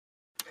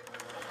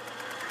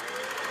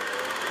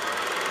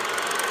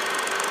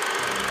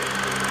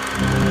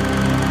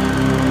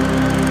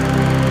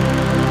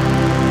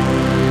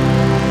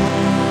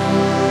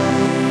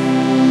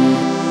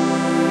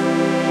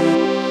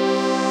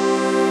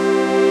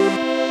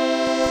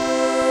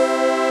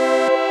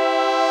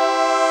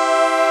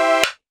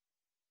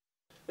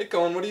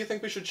Dylan, what do you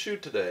think we should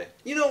shoot today?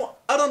 You know,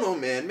 I don't know,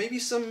 man. Maybe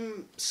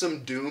some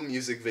Doom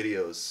music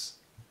videos.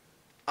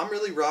 I'm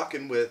really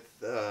rocking with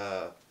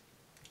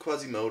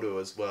Quasimodo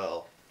as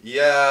well.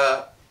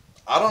 Yeah,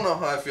 I don't know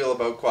how I feel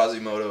about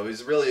Quasimodo.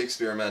 He's really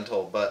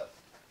experimental, but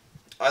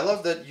I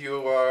love that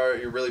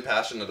you're really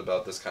passionate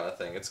about this kind of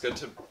thing. It's good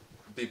to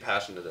be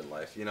passionate in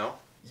life, you know?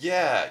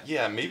 Yeah,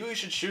 maybe we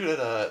should shoot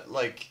at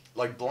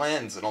like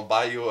Bland's and I'll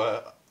buy you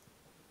a...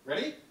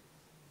 Ready?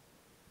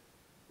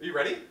 Are you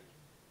ready?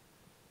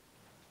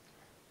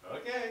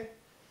 Okay.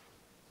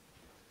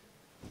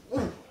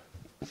 Ooh.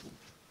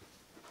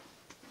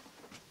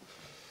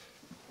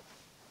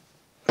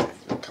 There you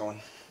go, Colin.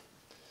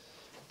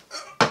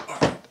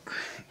 Alright.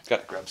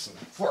 Gotta grab some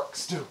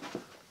forks too.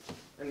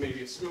 And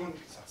maybe a spoon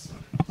because that's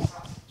not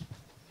sauce.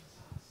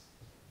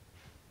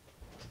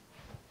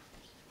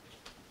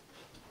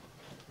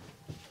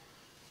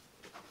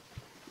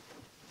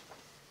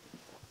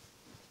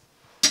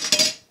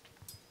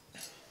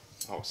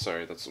 Oh,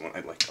 sorry, that's the one I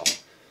like. I'll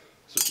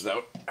switch it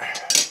out.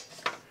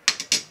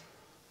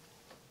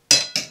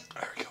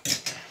 There we go.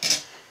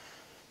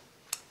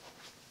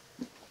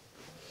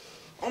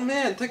 Oh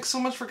man, thanks so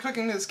much for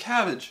cooking this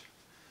cabbage.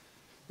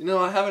 You know,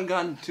 I haven't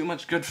gotten too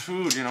much good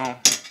food, you know.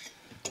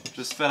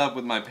 Just fed up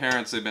with my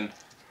parents. They've been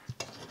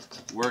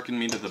working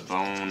me to the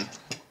bone.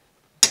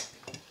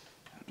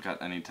 Haven't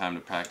got any time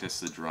to practice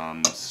the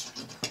drums.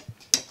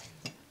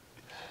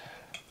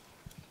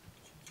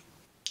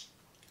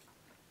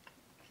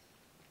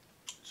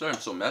 Sorry I'm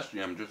so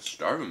messy, I'm just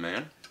starving,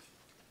 man.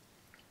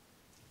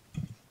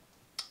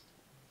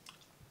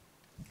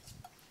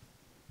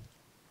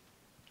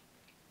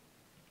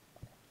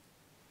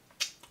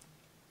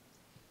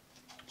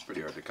 It's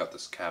pretty hard to cut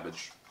this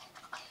cabbage.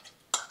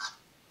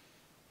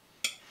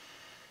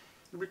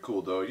 It'd be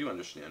cool though, you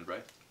understand,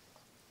 right?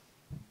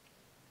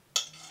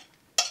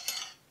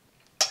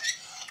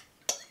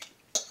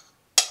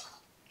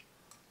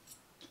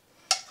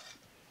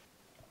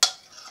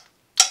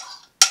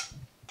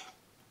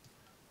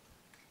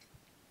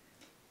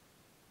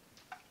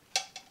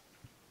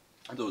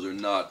 Those are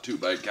not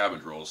 2-bite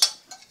cabbage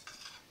rolls.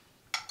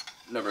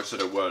 Never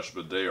said it was,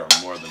 but they are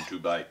more than 2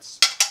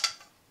 bites.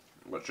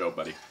 Watch out,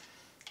 buddy.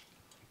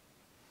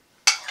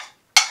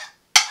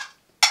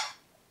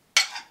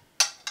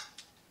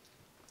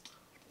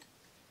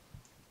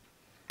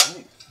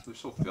 Oh, they're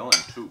so filling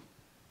too.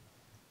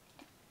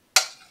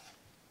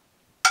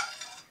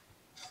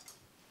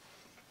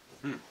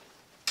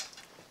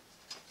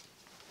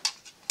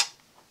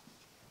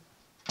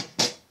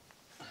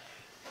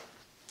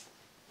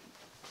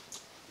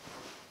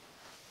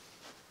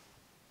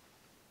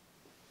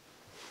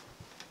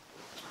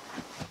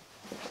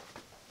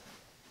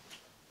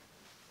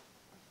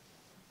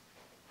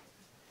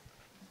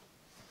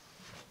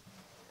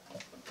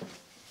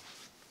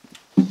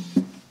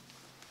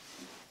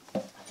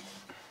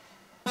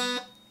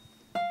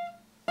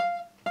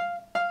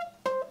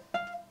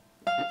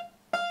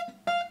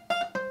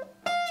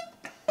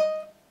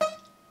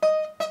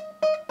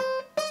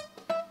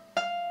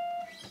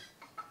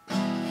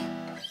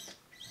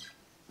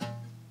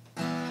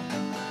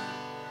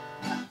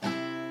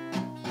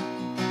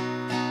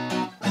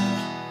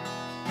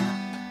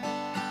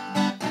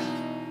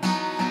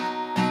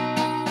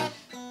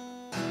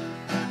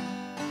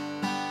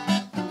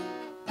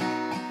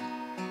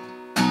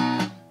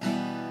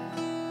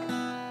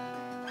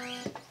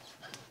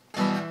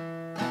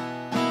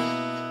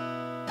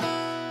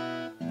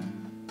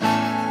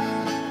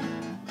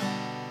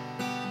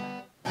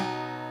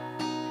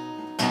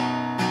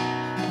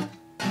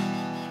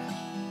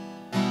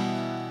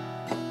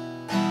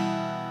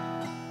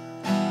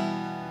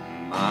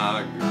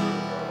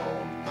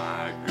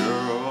 My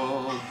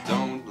girl,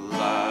 don't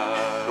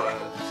lie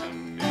to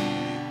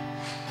me.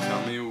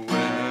 Tell me,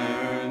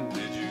 where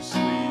did you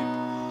sleep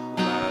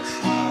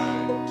last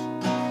night?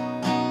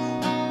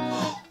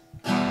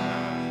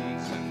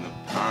 Pines in the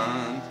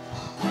pond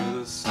where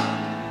the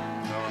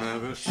sun don't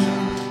ever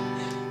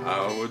shine.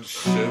 I would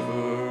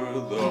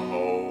shiver the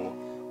whole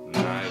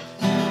night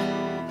through.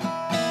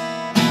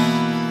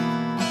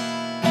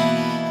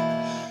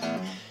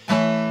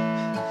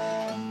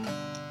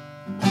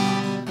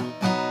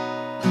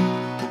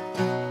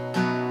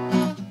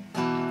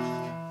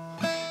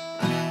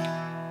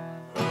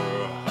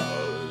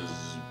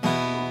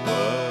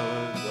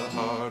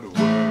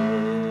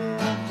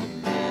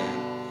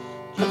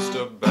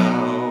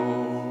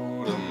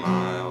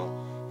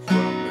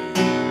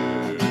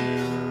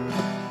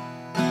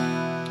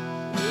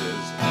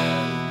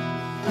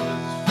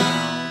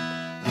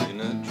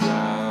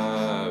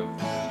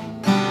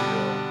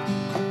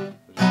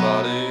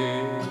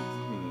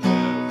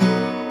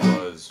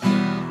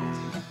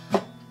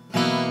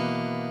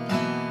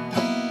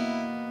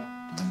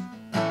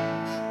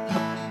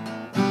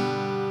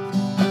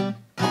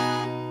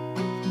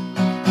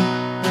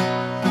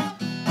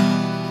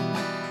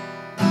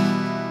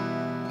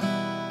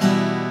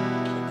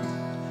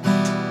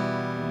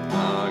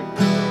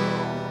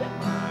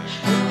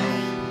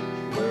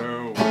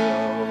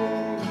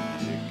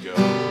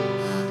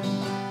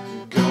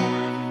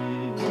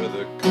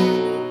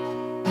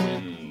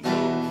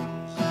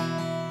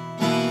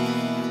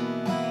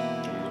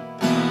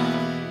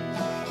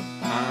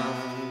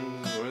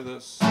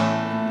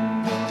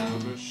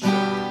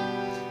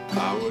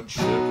 would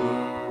shiver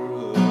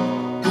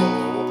the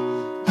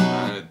whole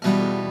night through.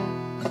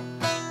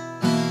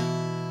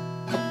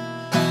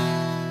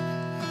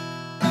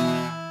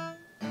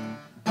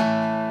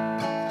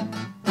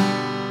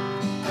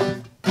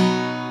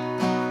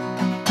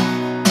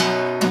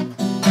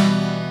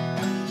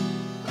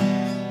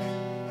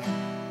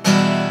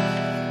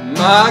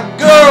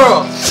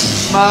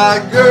 My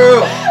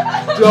girl,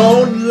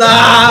 don't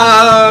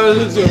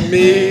lie to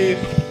me.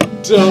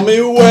 Tell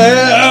me,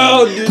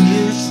 where did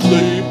you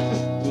sleep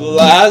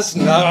last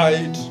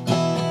night?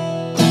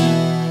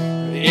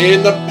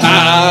 In the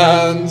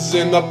pines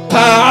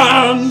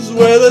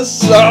where the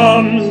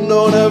sun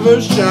don't ever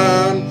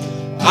shine.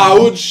 I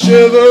would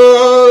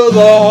shiver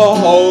the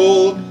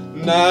whole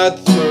night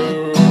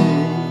through.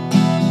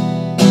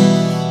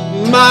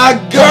 My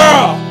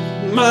girl,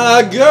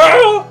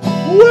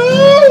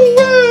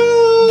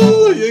 where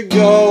will you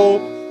go?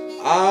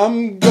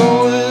 I'm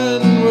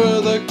going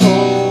where the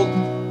cold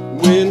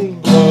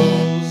wind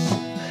blows.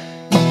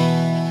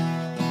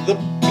 The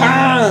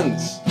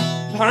pines,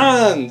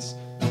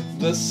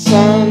 the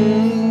sun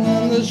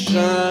and the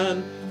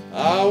shine.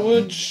 I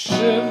would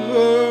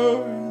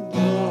shiver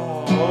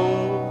the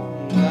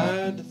whole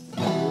night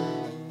through.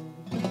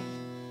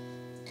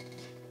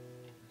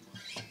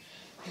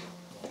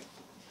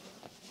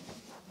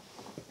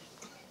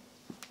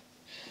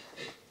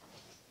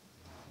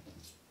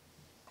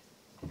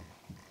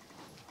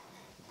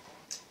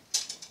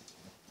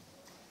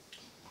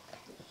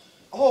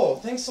 Oh,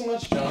 thanks so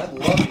much, John. I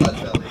love Mud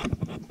Belly.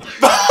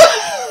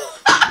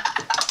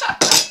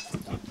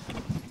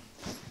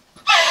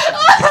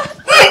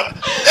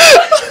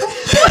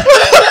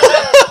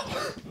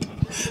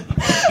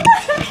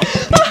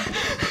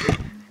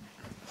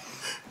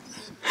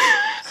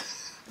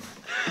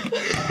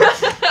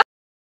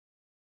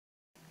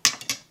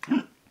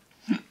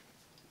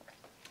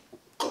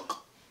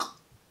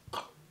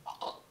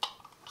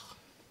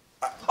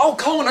 Oh,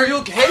 Cohen, are you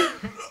okay?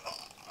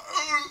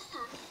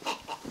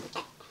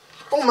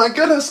 Oh my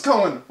goodness,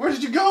 Cohen! Where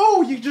did you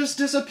go? You just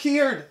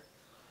disappeared!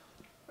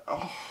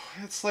 Oh,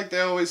 it's like they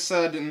always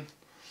said in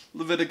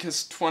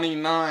Leviticus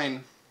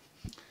 29.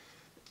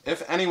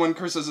 If anyone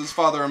curses his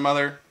father or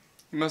mother,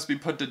 he must be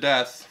put to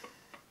death.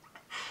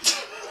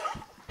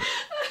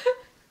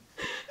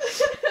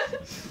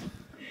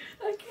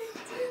 I can't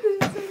do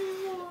this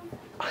anymore.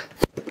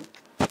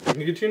 Let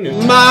me get you a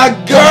new. My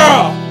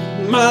girl,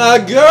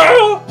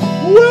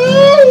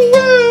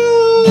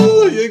 where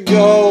will you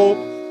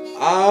go?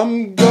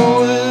 I'm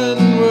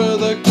going where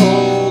the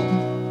cold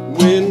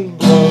wind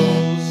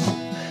blows.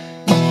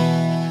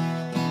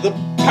 The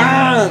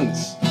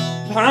pines,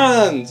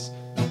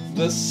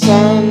 the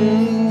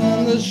sun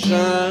and the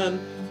shine.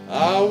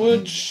 I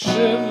would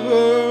shiver